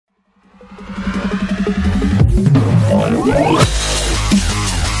Hey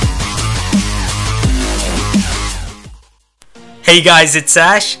guys, it's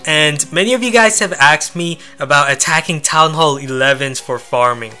Ash, and many of you guys have asked me about attacking Town Hall 11s for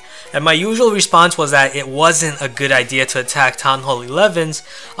farming. And my usual response was that it wasn't a good idea to attack Town Hall 11s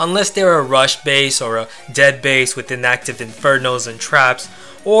unless they're a rush base or a dead base with inactive infernos and traps,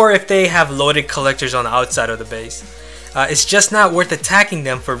 or if they have loaded collectors on the outside of the base. It's just not worth attacking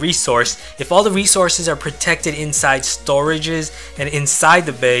them for resource if all the resources are protected inside storages and inside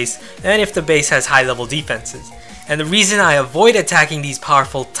the base, and if the base has high level defenses. And the reason I avoid attacking these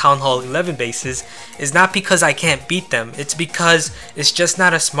powerful Town Hall 11 bases is not because I can't beat them, it's because it's just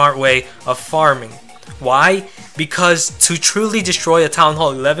not a smart way of farming. Why? Because to truly destroy a Town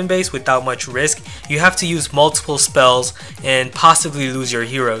Hall 11 base without much risk, you have to use multiple spells and possibly lose your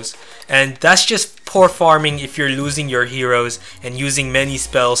heroes. And that's just poor farming if you're losing your heroes and using many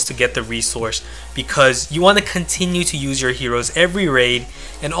spells to get the resource, because you want to continue to use your heroes every raid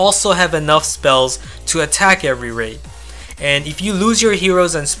and also have enough spells to attack every raid. And if you lose your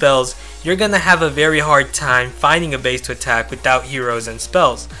heroes and spells, you're gonna have a very hard time finding a base to attack without heroes and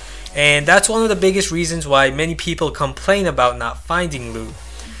spells. And that's one of the biggest reasons why many people complain about not finding loot.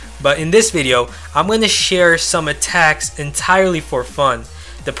 But in this video, I'm going to share some attacks entirely for fun.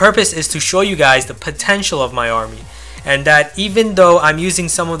 The purpose is to show you guys the potential of my army, and that even though I'm using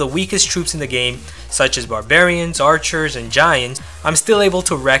some of the weakest troops in the game, such as Barbarians, Archers, and Giants, I'm still able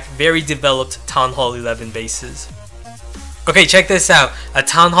to wreck very developed Town Hall 11 bases. Okay, check this out. A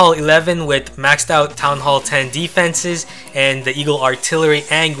Town Hall 11 with maxed out Town Hall 10 defenses and the Eagle Artillery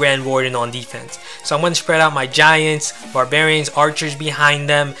and Grand Warden on defense. So I'm going to spread out my Giants, Barbarians, Archers behind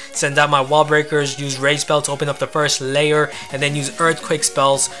them, send out my Wall Breakers, use Rage Spell to open up the first layer, and then use Earthquake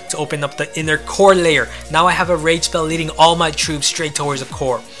spells to open up the inner core layer. Now I have a Rage Spell leading all my troops straight towards the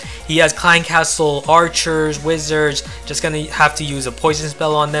core. He has Klein Castle, Archers, Wizards, just going to have to use a Poison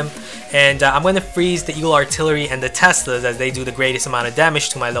spell on them. And I'm going to freeze the Eagle Artillery and the Teslas as they do the greatest amount of damage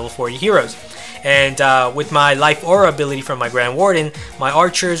to my level 40 heroes. And with my Life Aura ability from my Grand Warden, my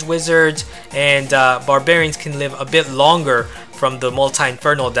Archers, Wizards, and Barbarians can live a bit longer from the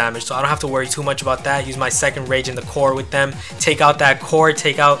multi-infernal damage, so I don't have to worry too much about that. Use my second Rage in the core with them, take out that core,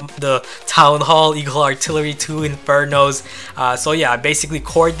 take out the Town Hall, Eagle Artillery, 2 Infernos. So yeah, I basically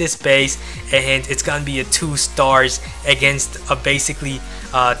cored this base, and it's gonna be a 2 stars against a basically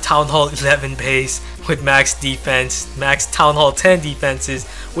Town Hall 11 base with max defense, max Town Hall 10 defenses,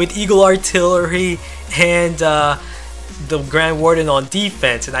 with Eagle Artillery and the Grand Warden on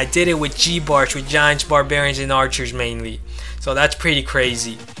defense. And I did it with GiBarch, with Giants, Barbarians, and Archers mainly. So that's pretty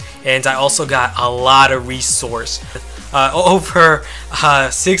crazy. And I also got a lot of resource. Over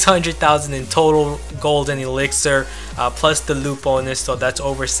 600,000 in total gold and elixir, plus the loot bonus, so that's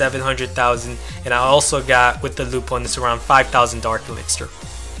over 700,000. And I also got, with the loot bonus, around 5,000 dark elixir.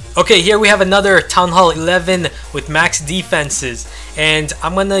 Okay, here we have another Town Hall 11 with max defenses, and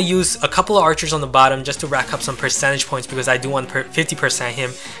I'm gonna use a couple of Archers on the bottom just to rack up some percentage points, because I do want 50%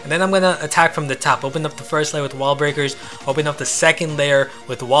 him. And then I'm gonna attack from the top, open up the first layer with Wall Breakers, open up the second layer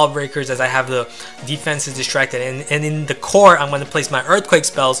with Wall Breakers as I have the defenses distracted, and in the core I'm gonna place my Earthquake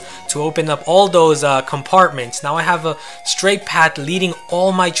spells to open up all those compartments. Now I have a straight path leading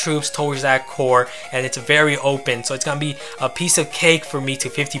all my troops towards that core, and it's very open, so it's gonna be a piece of cake for me to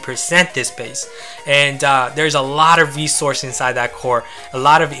 50% this base. And there's a lot of resource inside that core, a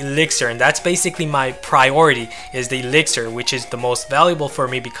lot of elixir, and that's basically my priority, is the elixir, which is the most valuable for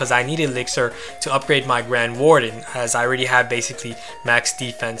me because I need elixir to upgrade my Grand Warden, as I already have basically max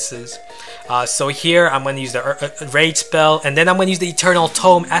defenses. So here I'm going to use the Rage spell, and then I'm going to use the Eternal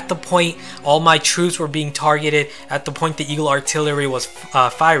Tome at the point all my troops were being targeted, at the point the Eagle Artillery was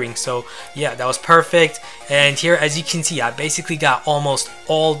firing. So yeah, that was perfect. And here, as you can see, I basically got almost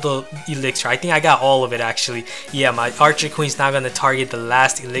all the elixir. I think I got all of it actually. Yeah, my Archer Queen's now going to target the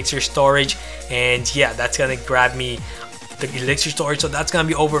last elixir storage, and yeah, that's going to grab me the elixir storage, so that's gonna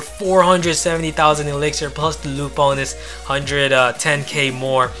be over 470,000 elixir plus the loot bonus 110k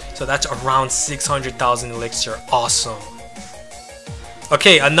more, so that's around 600,000 elixir. Awesome.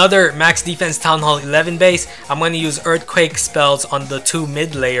 Okay, another max defense Town Hall 11 base. I'm going to use Earthquake spells on the 2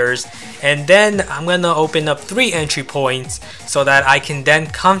 mid layers, and then I'm going to open up 3 entry points so that I can then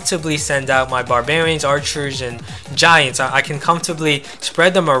comfortably send out my Barbarians, Archers, and Giants. I can comfortably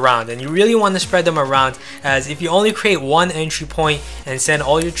spread them around, and you really want to spread them around, as if you only create 1 entry point and send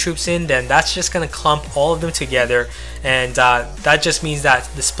all your troops in, then that's just going to clump all of them together, and that just means that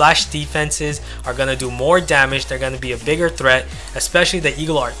the splash defenses are going to do more damage. They're going to be a bigger threat, especially the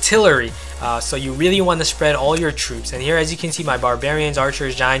Eagle Artillery. So you really want to spread all your troops. And here, as you can see, my Barbarians,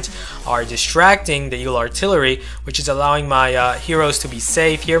 Archers, Giants are distracting the Eagle Artillery, which is allowing my heroes to be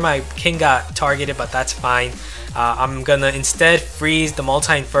safe. Here my king got targeted, but that's fine. I'm gonna instead freeze the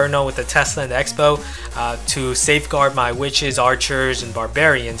Multi-Inferno with the Tesla and the Expo to safeguard my Witches, Archers, and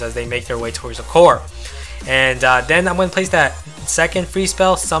Barbarians as they make their way towards the core. And then I'm gonna place that second free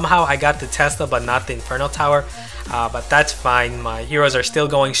spell. Somehow I got the Tesla but not the Inferno Tower, but that's fine. My heroes are still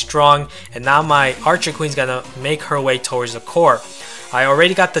going strong, and now my Archer Queen's gonna make her way towards the core. I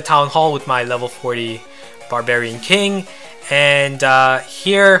already got the Town Hall with my level 40 Barbarian King, and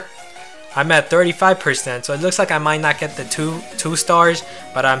here I'm at 35%, so it looks like I might not get the two stars,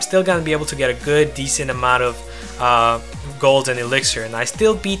 but I'm still gonna be able to get a good decent amount of gold and elixir. And I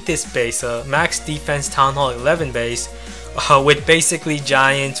still beat this base, max defense Town Hall 11 base, with basically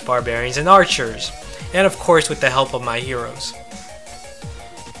Giants, Barbarians, and Archers, and of course with the help of my heroes.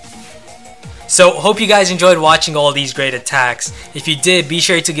 So hope you guys enjoyed watching all these great attacks. If you did, be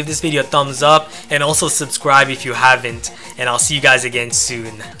sure to give this video a thumbs up and also subscribe if you haven't, and I'll see you guys again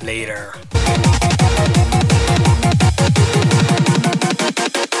soon. Later.